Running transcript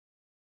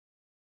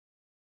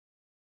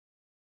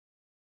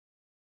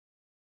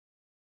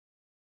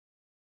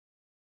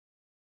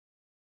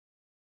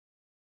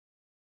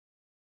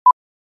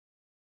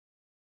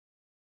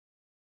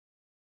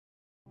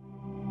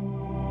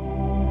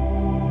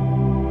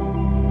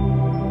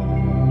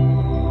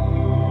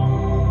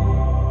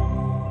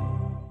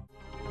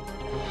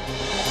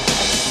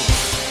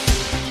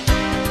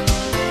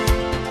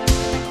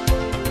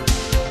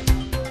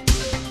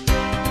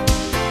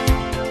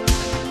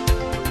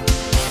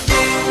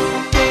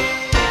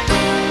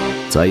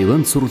За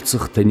иван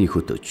суралцах таны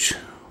хөтөж.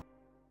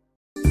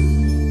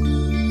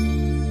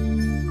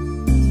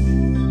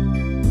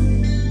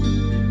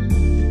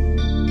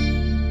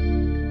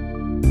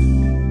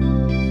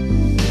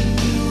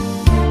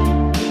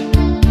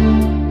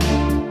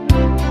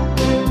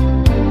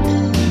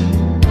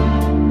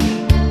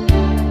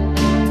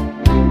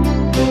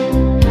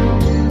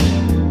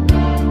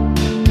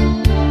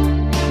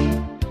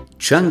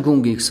 Chang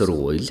Gung-ийг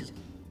сургууль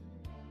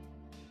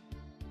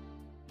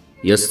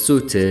яс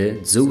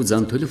зүйтэй, зөв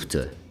зан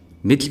төлөвтэй,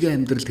 мэдлэгээ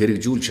амьдралд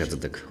хэрэгжүүлж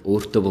чаддаг,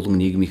 өөртөө болон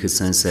нийгмийнхээ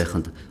сайн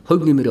сайханд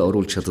хувь нэмрээ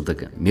оруулж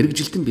чаддаг,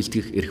 мэрэгжилтэн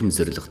бэлтгэх эрхэм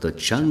зорилготой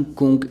Chang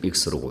Gung-ийг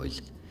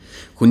сургууль.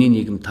 Хүний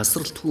нийгэм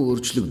тасралтгүй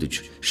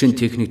өөрчлөгдөж,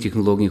 шинэ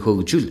технологийн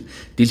хөгжил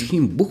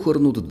дэлхийн бүх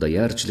орнуудад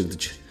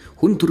даяарчлагдж,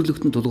 хүн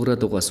төрлөختөнд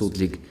тулгараад байгаа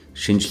асуудлыг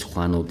шинжлэх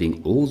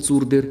ухаануудын уул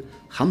зуур дээр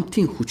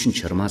хамтын хүчин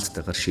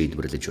чармаалтайгаар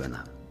шийдвэрлэж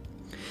байна.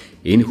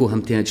 Энэхүү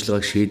хамтын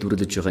ажиллагааг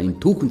шийдвэрлэж байгаа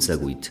энэ түүхэн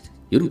цаг үед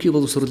ерөнхий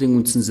боловсролын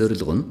үндсэн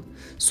зорилго нь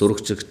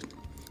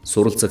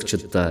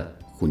суралцагчдаа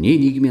хүний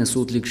нийгмийн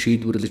асуудлыг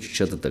шийдвэрлэж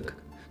чаддаг,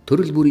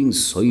 төрөл бүрийн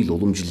соёл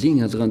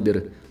уламжлалын ялгаан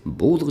дээр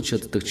буулгаж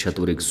чаддаг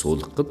чадварыг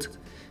суулгахад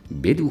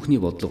бид бүхний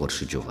бодлого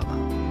оршиж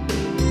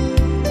байгаа.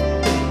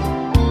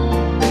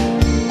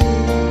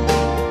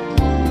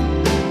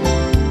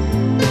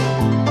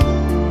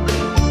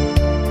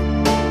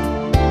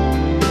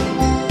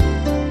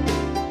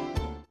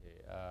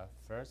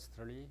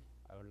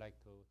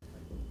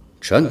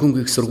 Chang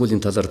Gung-ийг сургуулийн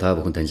талаар та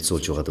бүхэн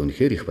танилцуулж байгаад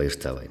үнэхээр их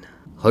баяртай байна.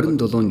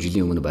 27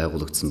 жилийн өмнө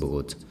байгуулагдсан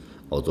бөгөөд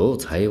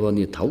одоо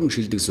Тайваны 5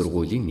 шилдэг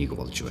сургуулийн нэг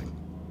болж байна.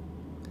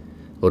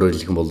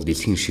 Өөрөөр хэлбэл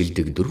дэлхийн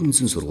шилдэг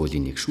 400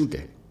 сургуулийн нэг шүү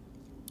дээ.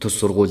 Тус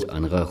сургууль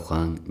ангаа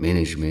ухаан,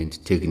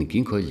 менежмент,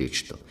 техникийн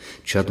коллежд,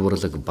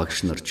 чадварлаг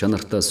багш нар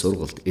чанартай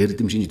сургалт,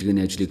 эрдэм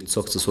шинжилгээний ажлыг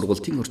цогц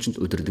сургалтын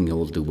орчинд удирдан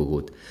явуулдаг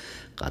бөгөөд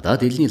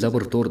гадаад хэлний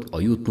лабораторид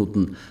оюутнууд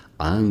нь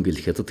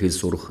англи, хятад хэл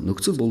сурах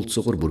нөхцөл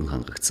бололцоогоор бүрэн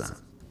хангагдсан.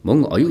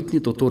 Мөн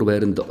оюутны дотор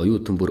байранд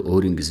оюутан бүр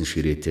өөрийн гэсэн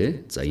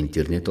ширээтэй, за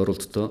интернет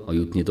оролттой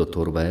оюутны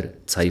дотор байр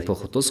Цайпа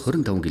хотоос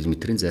 25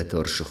 км-ийн зайтай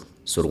орших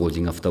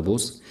сургуулийн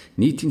автобус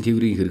нийтийн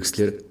тээврийн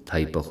хэрэгслээр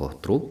Тайпа хот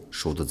руу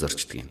шууд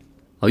зарчдаг юм.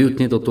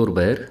 Оюутны дотор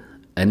байр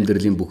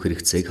амьдралын бүх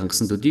хэрэгцээг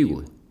хангасан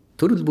төдийгүй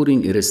төрөл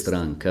бүрийн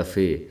ресторан,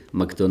 кафе,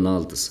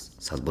 Макдоналдс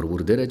салбар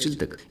бүр дээр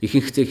ажилладаг.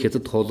 Ихэнхдээ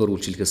хятад хоолоор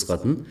үйлчлэхээс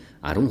гадна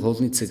 10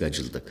 хоолны цэг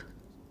ажилладаг.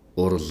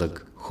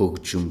 Урлаг,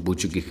 хөгжим,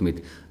 бүжиг гэх мэт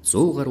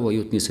 100 гаруй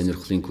оюутны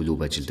сонирхлын клуб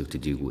ажилладаг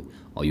төдийгүй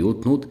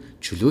оюутнууд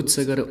чөлөө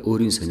цагаар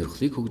өөрийн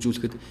сонирхлыг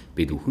хөгжүүлэхэд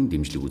бид бүхэн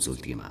дэмжлэг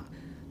үзүүлдэг юм аа.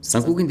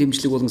 Санхүүгийн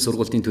дэмжлэг болон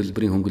сургалтын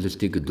төлбөрийн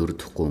хөнгөлөлтийг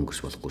дөрөвдөхгүй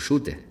өнгөрч болохгүй шүү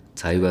дээ.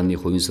 Тайваны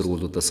хувийн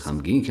сургуулиудаас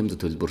хамгийн хямд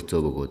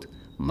төлбөртэй бөгөөд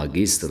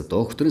магистр,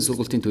 докторийн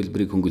сургалтын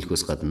төлбөрийг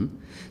хөнгөлөхөөс гадна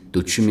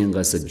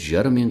 40,000-аас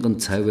 60,000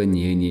 Тайван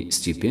йений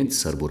стипенд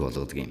сар бүр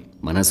болгодог юм.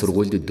 Манай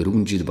сургуульд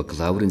 4 жил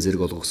бакалаврын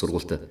зэрэг олгох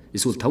сургалт,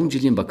 эсвэл 5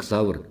 жилийн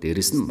бакалавр,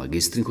 дээрэс нь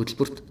магистрийн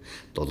хөтөлбөрт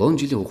 7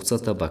 жилийн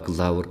хугацаатай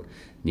бакалавр,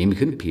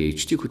 нэмэх нь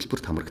PhD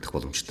хөтөлбөрт хамрагдах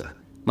боломжтой.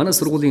 Манай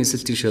сургуулийн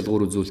эсэлтийн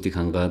шалгуур үзүүлэлтийг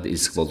хангаад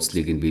элсэх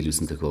болцлыг нь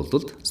биелүүлсэн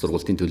тохиолдолд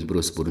сургалтын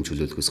төлбөрөөс бүрэн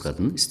чөлөөлөхөөс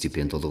гадна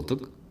стипенд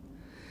олгодог.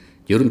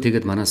 Ер нь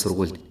тэгээд манай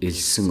сургуульд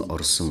элсэн,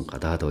 орсон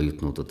гадаад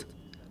оюутнуудад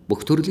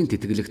бүх төрлийн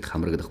тэтгэлэгт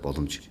хамрагдах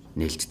боломж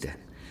нээлттэй.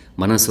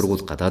 Манай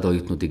сургууль гадаад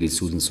оюутнуудыг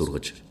элсүүлэн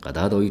сургаж,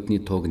 гадаад оюутны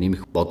тоог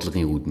нэмэх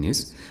бодлогын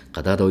үүднээс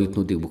гадаад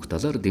оюутнуудыг бүх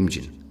талаар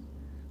дэмжинэ.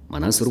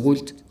 Манай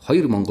сургуульд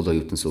 2 монгол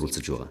оюутан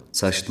суралцж байгаа.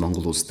 Цаашид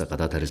Монгол улстай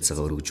гадаад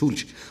харилцаагаа өргөжүүлж,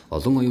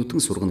 олон оюутан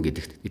сургана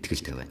гэдэгт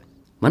итгэлтэй байна.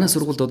 Манай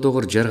сургуульд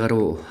одоогоор 60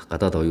 гаруй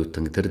гадаад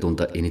оюутан, тэр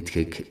дундаа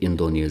Энэтхэг,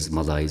 Индонез,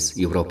 Малайз,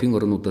 Европын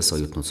орнуудаас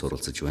оюутнууд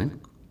суралцж байна.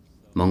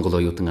 Монгол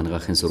оюутан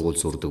анагаахын сургууль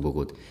сурдаг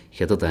бөгөөд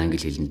хятад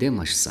англи хэлэндээ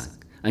маш сайн.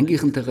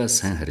 Ангийнхантайгаа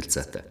сайн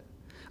харилцаатай.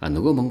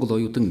 Нөгөө монгол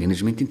оюутан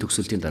менежментийн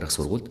төгсөлтийн дараах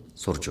сургуульд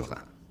сурж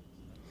байгаа.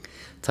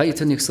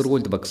 Тайваны их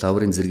сургуульд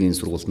бакалаврын зэргийн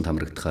сургуультанд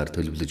хамрагдахаар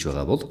төлөвлөж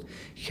байгаа бол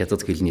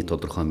хятад хэлний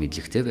тодорхой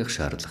мэдлэгтэй байх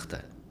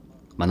шаардлагатай.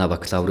 Манай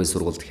бакалаврын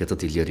сургуульд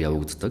хятад хэлээр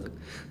явагддаг.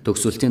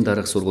 Төгсөлтийн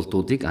дараах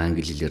сургуулиудыг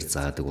англи хэлээр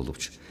заадаг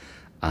боловч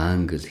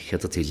англи,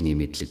 хятад хэлний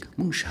мэдлэг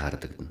мөн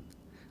шаардагдана.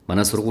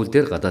 Манай сургууль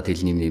дээр гадаад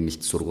хэлний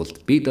нэмэлт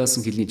сургуульд бие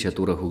даасан хэлний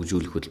чадвараа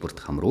хөгжүүлэх хөтөлбөрт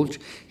хамруулж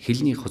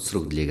хэлний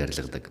хоцрогдлыг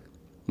арилгадаг.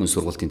 Мөн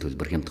сургуулийн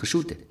төлбөр хямдхан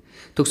шүү дээ.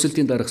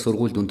 Төгсөлтийн дараах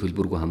сургуульд үн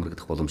төлбөргүй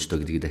хамрагдах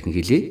боломжтой гэдгийг дахин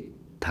хэлье.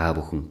 Та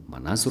бүхэн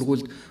манай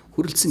сургуульд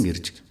хүрэлцэн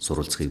ирж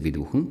суралцахыг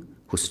бид бүхэн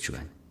хүсэж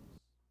байна.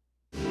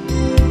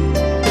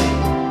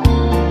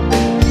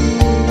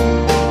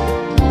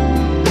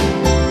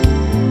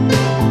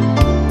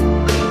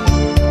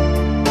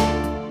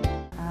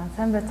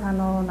 Сайн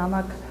байцгаана уу?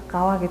 Намайг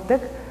Гава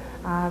гэдэг.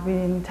 Би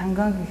энэ Chang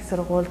Gung их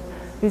сургуульд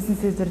бизнес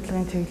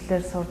удирдлагын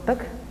чиглэлээр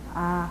сурдаг.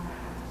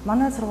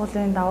 Манай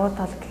сургуулийн давуу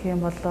тал гэх юм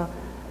бол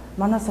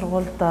манай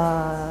сургуульд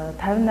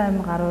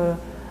 58 гаруй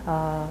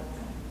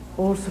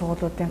өөр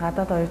сургуулиудын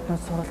гадаад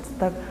оюутнууд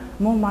суралцдаг.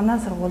 Мөн манай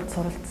сургуульд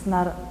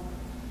суралцсанаар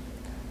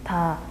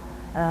та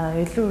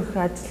илүү их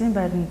ажлын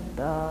байранд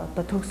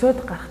төгсөөд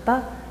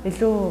гарахдаа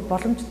илүү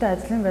боломжтой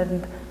ажлын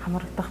байранд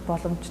хамрагдах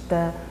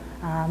боломжтой.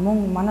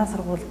 Мөн манай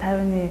сургууль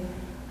Тайваны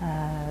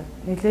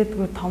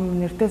нэлээдгүй том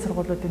нэртэй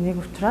сургуулиудын нэг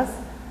учраас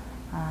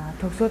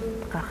төгсөөд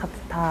гарахад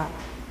та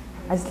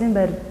ажлын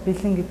байр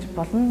бэлэн гэж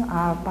болно.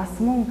 Бас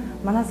мөн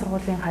манай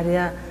сургуулийн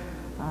харьяа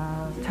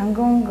Chang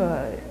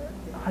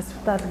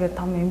хоспитал гэдэг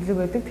том эмнэлэг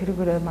байдаг.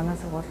 Тэрүүгээр манай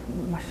сургууль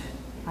маш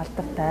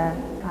алдартай.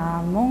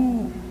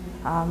 Мөн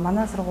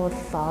манай сургууль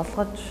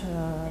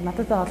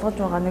надад олгож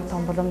байгаа нэг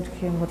том боломж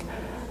гэх юм бол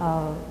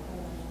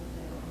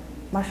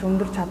маш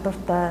өндөр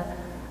чадвартай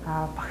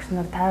багш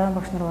нар, тайван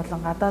багш нар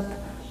болон гадаад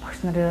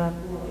багш нарыг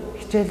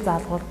хичээл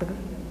заалгуулдаг.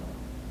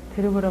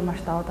 Тэрүүгээр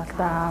маш давуу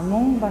талтай.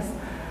 Мөн бас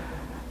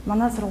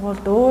манай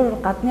сургуульд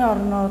өөр гадны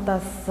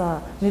орнуудаас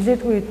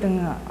нэлээдгүй хэдэн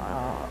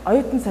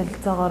оюутан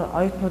солилцоогоор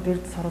оюутнууд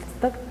ирж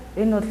суралцдаг.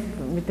 Энэ бол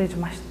мэдээж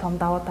маш том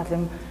давуу тал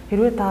юм.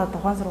 Хэрвээ та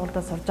тухайн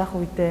сургуульдаа сурж байх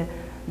үедээ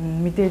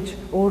мэдээж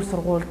өөр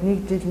сургуульд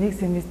нэг жил нэг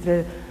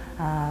семестрээр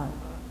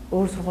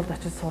өөр сургуульд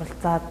очиж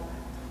суралцаад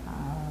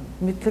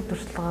мэдлэг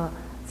туршлага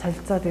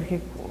солилцоод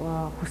ирэхийг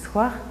хүсэх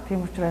байх.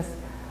 Тийм учраас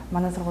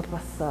манай сургууль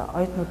бас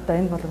оюутнуудаа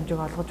энэ боломжийг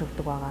олгож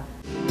өгдөг байгаа.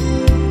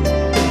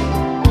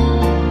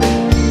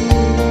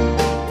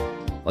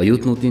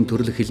 Оюутнуудын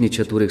төрөлх хэлний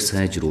чадварыг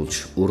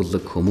сайжруулж,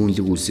 урлаг,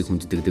 хүмүүнлэг үлсийг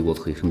хүндэтгдэг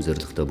болох эрхэм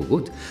зорилготой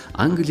бөгөөд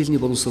англи хэлний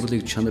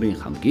боловсролыг чанарын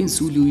хамгийн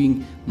сүүлийн үеийн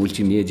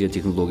мультимедиа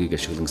технологиг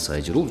ашиглан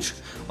сайжруулж,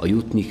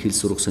 оюутны хэл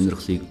сурах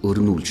сонирхлыг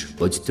өрнүүлж,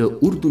 бодиттой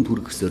үр дүнд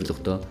хүргэх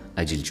зорилготой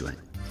ажиллаж байна.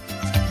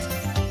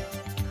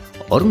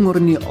 Орон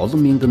орны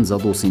олон мянган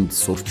залуус энд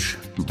сурч,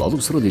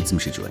 боловсрол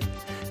эзэмшиж байна.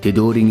 Тэд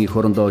өөрийн эх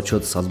орондоо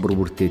очиод салбар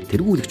бүртээ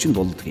тэргүүлэгч нь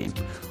болдог юм.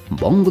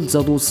 Монгол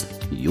залуус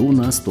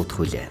юунаас дутх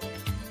вүлээ?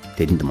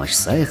 Тэдэнд маш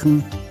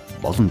сайхан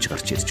боломж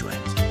гарч ирж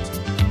байна.